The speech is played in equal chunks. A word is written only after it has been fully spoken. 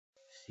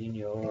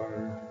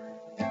Senor,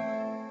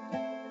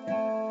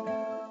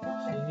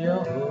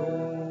 Senor,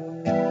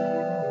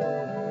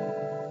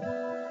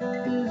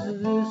 is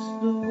this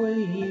the way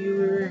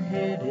you're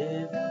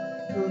headed?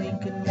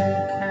 Lincoln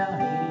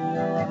County,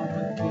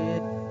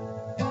 Armageddon.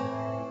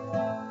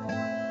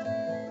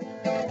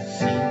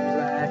 Seems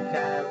like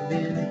I've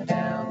been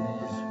down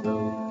this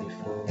road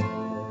before.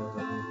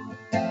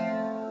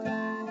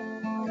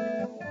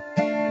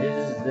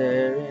 Is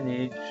there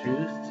any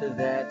truth to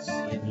that,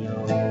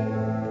 Senor?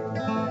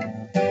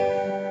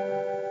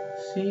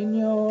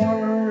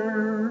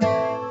 Senor,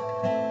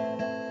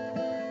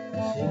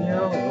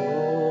 Senor,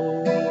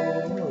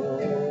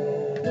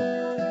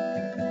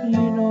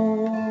 you know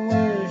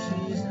where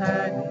she's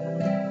hiding,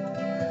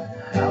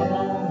 how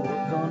long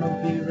we're gonna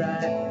be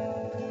riding.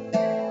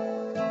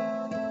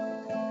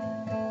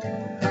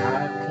 I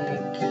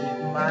can't keep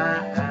my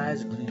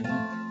eyes glued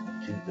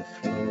to the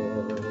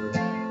floor.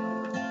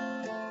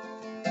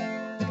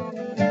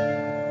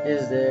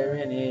 Is there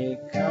any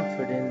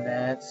comfort in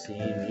that,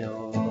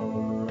 Senor?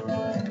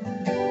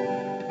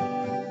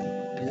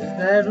 Is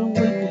that a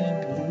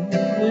wicked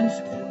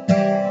Winston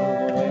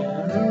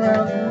going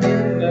around the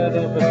end of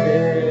a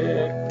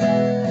bed?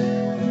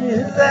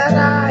 Is that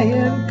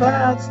iron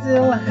cloud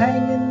still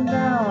hanging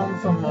down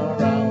from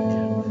around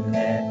your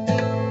neck?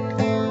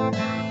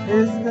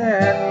 Is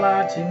that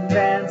marching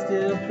band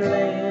still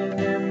playing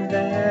in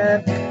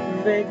that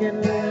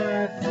vacant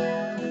lot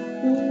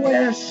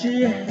where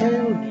she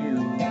held you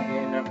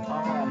in her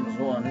arms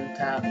one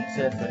time and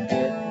said,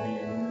 "Forget me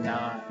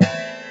not"?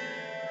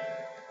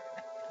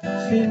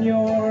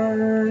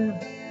 Senor,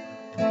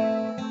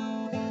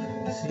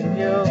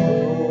 Senor,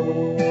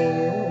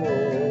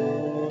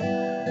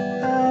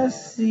 I've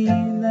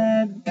seen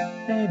that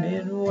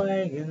painted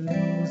wagon,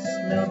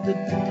 smelled the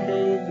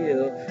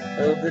tail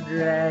of the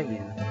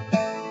dragon.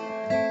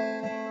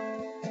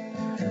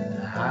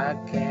 I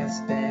can't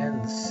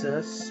stand the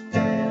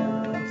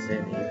suspense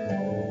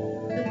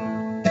anymore.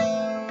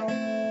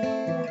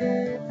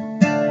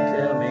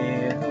 Tell me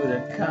who to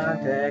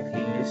contact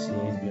here,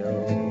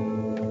 Senor.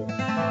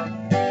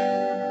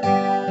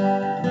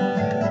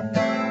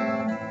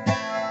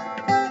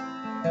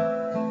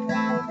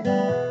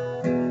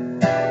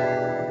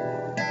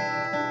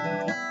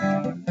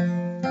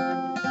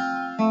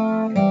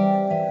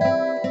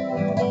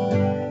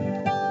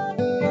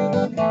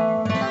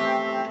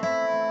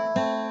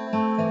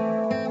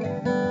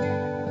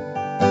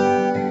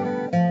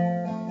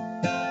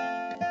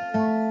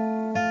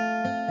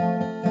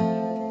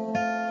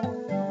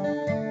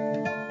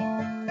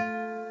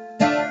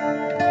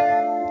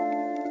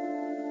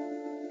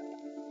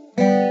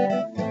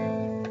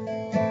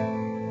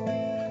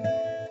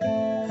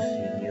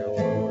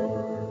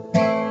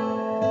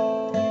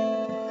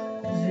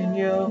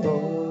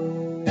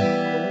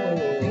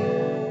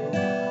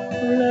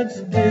 Let's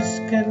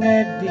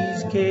disconnect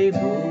these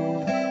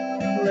cables.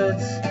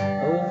 Let's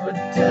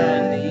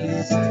overturn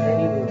these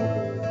tables.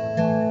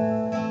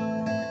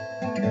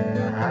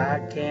 I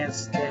can't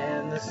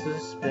stand the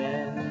suspense.